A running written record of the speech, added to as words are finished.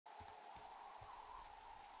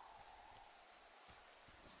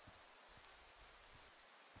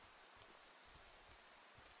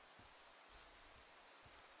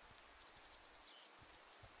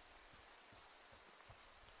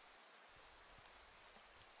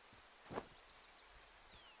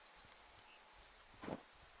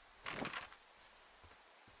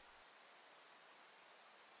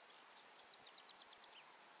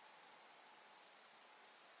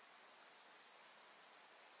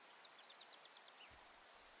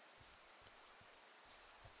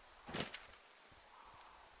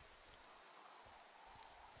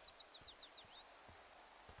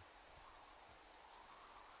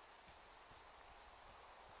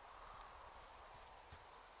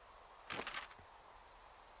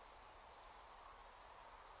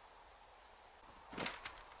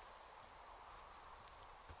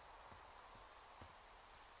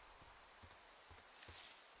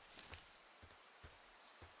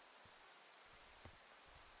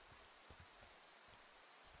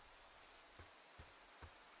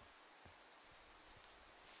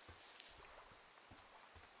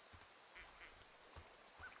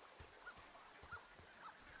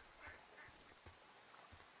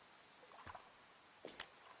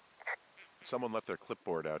someone left their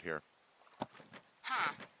clipboard out here.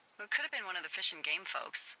 Huh. Well, it could have been one of the Fish and Game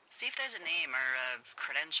folks. See if there's a name or a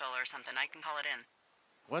credential or something. I can call it in.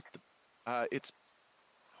 What the... it's...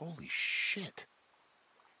 Holy shit.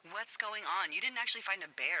 What's going on? You didn't actually find a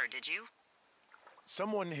bear, did you?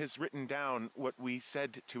 Someone has written down what we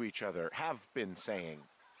said to each other, have been saying.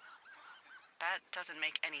 That doesn't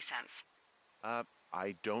make any sense.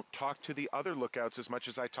 I don't talk to the other lookouts as much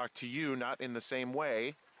as I talk to you, not in the same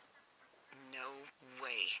way. No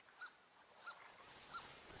way.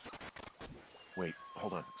 Wait,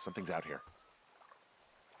 hold on. Something's out here.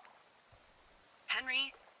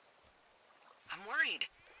 Henry? I'm worried.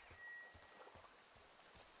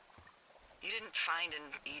 You didn't find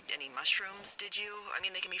and eat any mushrooms, did you? I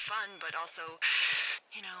mean, they can be fun, but also,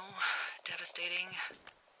 you know, devastating.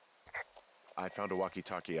 I found a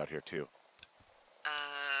walkie-talkie out here, too.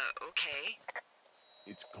 Okay.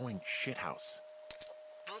 It's going shithouse.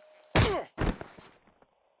 Well...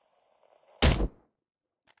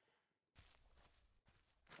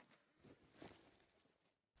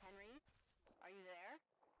 Henry? Are you there?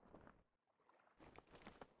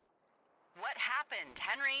 What happened,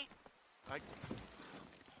 Henry? Holy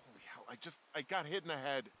hell, I got hit in the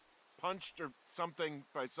head. Punched or something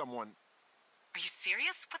by someone. Are you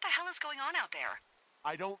serious? What the hell is going on out there?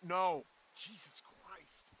 I don't know. Jesus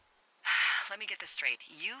Christ. Let me get this straight.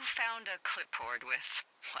 You found a clipboard with,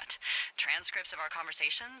 what, transcripts of our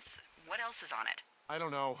conversations? What else is on it? I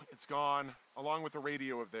don't know. It's gone, along with the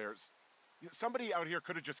radio of theirs. Somebody out here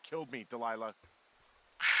could have just killed me, Delilah.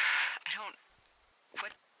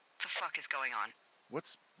 What the fuck is going on?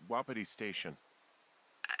 What's Wapiti Station?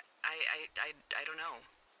 I don't know.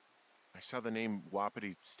 I saw the name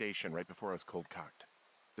Wapiti Station right before I was cold-cocked.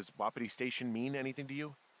 Does Wapiti Station mean anything to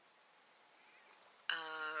you?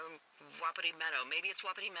 Wapiti Meadow. Maybe it's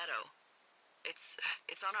Wapiti Meadow.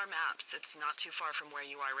 It's on our maps. It's not too far from where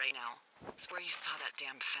you are right now. It's where you saw that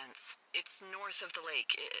damn fence. It's north of the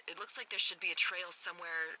lake. It looks like there should be a trail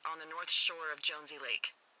somewhere on the north shore of Jonesy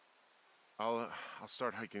Lake. I'll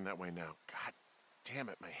start hiking that way now. God damn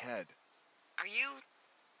it, my head. Are you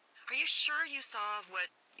sure you saw what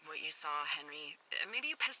you saw, Henry? Maybe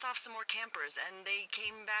you pissed off some more campers and they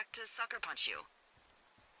came back to sucker punch you.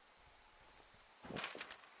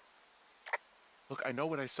 Look, I know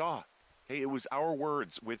what I saw. Hey, it was our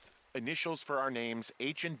words with initials for our names,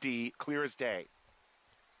 H and D, clear as day.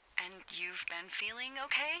 And you've been feeling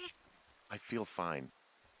okay? I feel fine.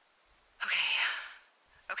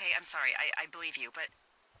 Okay, I'm sorry, I believe you, but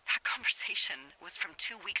that conversation was from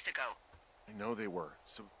 2 weeks ago. I know they were.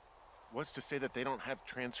 So what's to say that they don't have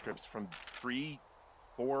transcripts from 3,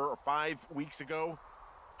 4, or 5 weeks ago?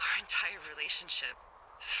 Our entire relationship,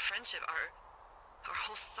 friendship, our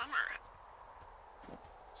whole summer.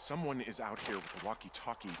 Someone is out here with a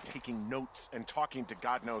walkie-talkie, taking notes and talking to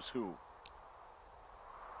God knows who.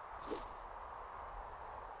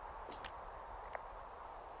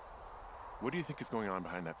 What do you think is going on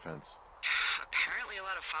behind that fence? Apparently a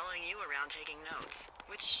lot of following you around taking notes,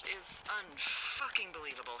 which is unfucking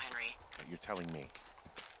believable, Henry. You're telling me.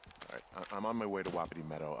 All right, I'm on my way to Wapiti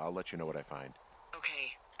Meadow. I'll let you know what I find.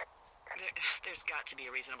 Okay. There's got to be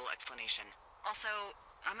a reasonable explanation. Also,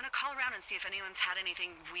 I'm gonna call around and see if anyone's had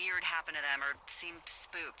anything weird happen to them or seemed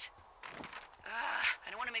spooked. I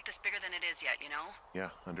don't want to make this bigger than it is yet, you know? Yeah,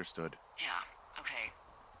 understood. Yeah, okay.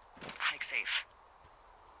 Hike safe.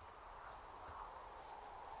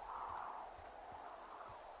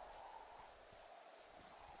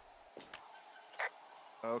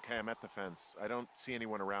 Okay, I'm at the fence. I don't see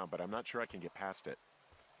anyone around, but I'm not sure I can get past it.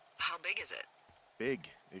 How big is it? Big.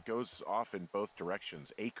 It goes off in both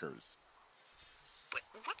directions. Acres.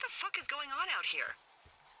 What the fuck is going on out here?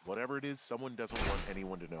 Whatever it is, someone doesn't want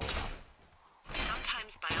anyone to know about it.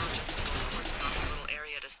 Sometimes biologists will cordon off a little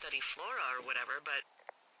area to study flora or whatever, but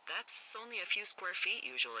that's only a few square feet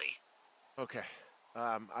usually. Okay.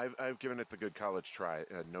 I've given it the good college try.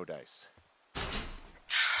 No dice.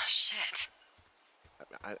 Shit.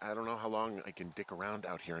 I don't know how long I can dick around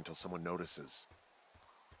out here until someone notices.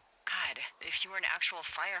 God, if you were an actual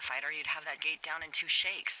firefighter, you'd have that gate down in 2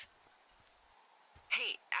 shakes.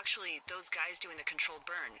 Hey, actually, those guys doing the controlled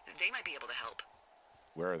burn, they might be able to help.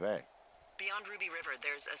 Where are they? Beyond Ruby River,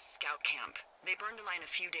 there's a scout camp. They burned a line a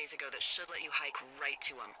few days ago that should let you hike right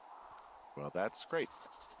to them. Well, that's great.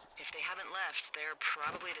 If they haven't left, they're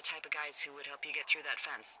probably the type of guys who would help you get through that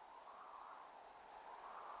fence.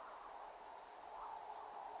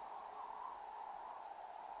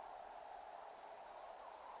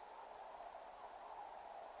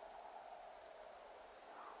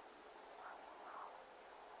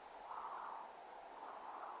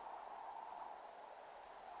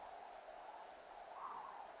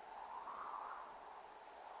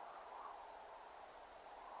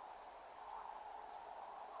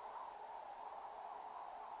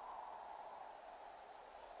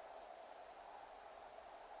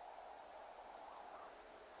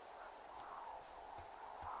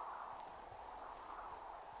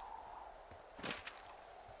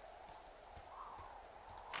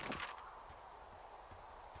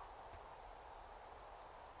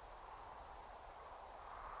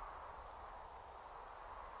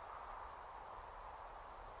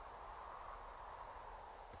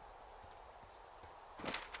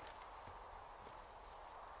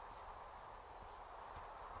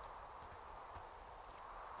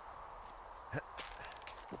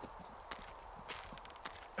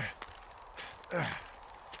 Hey,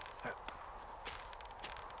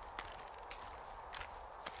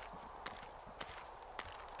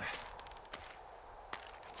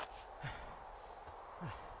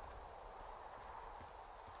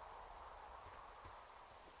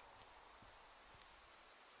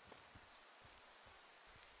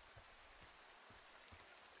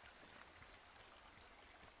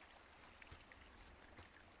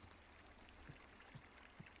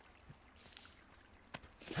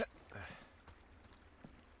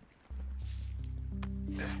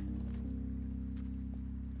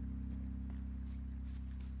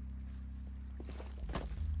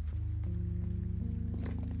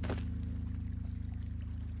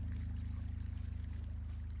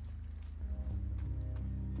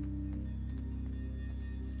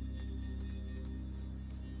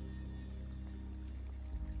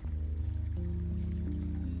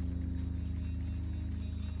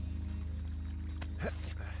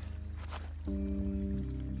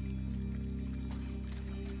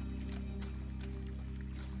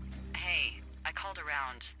 I called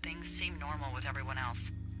around. Things seem normal with everyone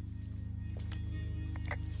else.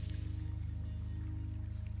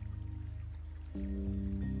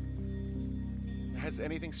 Has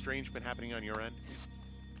anything strange been happening on your end?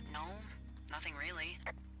 No, nothing really.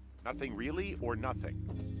 Nothing really, or nothing?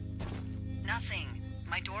 Nothing.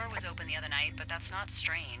 My door was open the other night, but that's not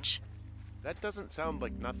strange. That doesn't sound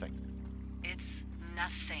like nothing. It's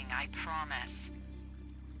nothing, I promise.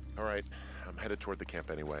 All right, I'm headed toward the camp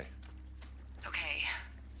anyway. Okay.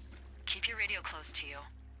 Keep your radio close to you.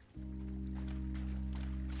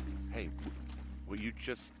 Hey, what you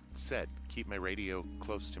just said, keep my radio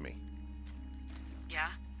close to me. Yeah?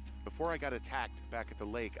 Before I got attacked back at the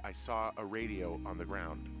lake, I saw a radio on the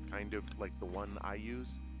ground, kind of like the one I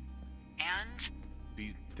use. And? Do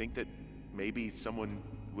you think that maybe someone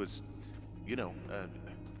was, you know,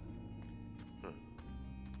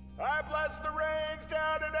 I bless the rains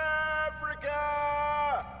down in Africa!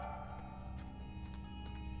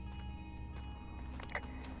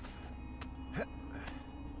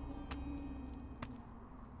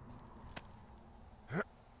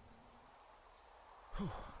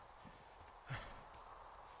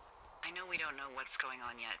 I know we don't know what's going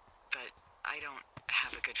on yet, but I don't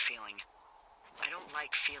have a good feeling. I don't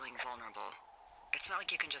like feeling vulnerable. It's not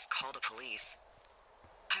like you can just call the police.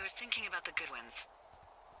 I was thinking about the Goodwins.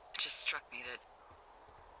 It just struck me that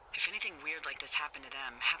if anything weird like this happened to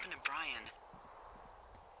them, happened to Brian,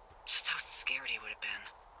 just how scared he would have been.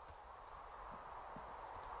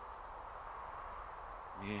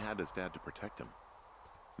 He had his dad to protect him.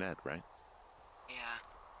 Ned, right? Yeah.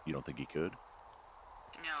 You don't think he could?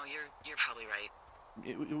 No, you're probably right.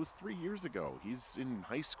 It was 3 years ago. He's in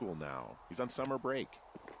high school now. He's on summer break.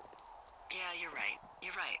 Yeah, you're right.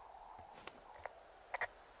 You're right.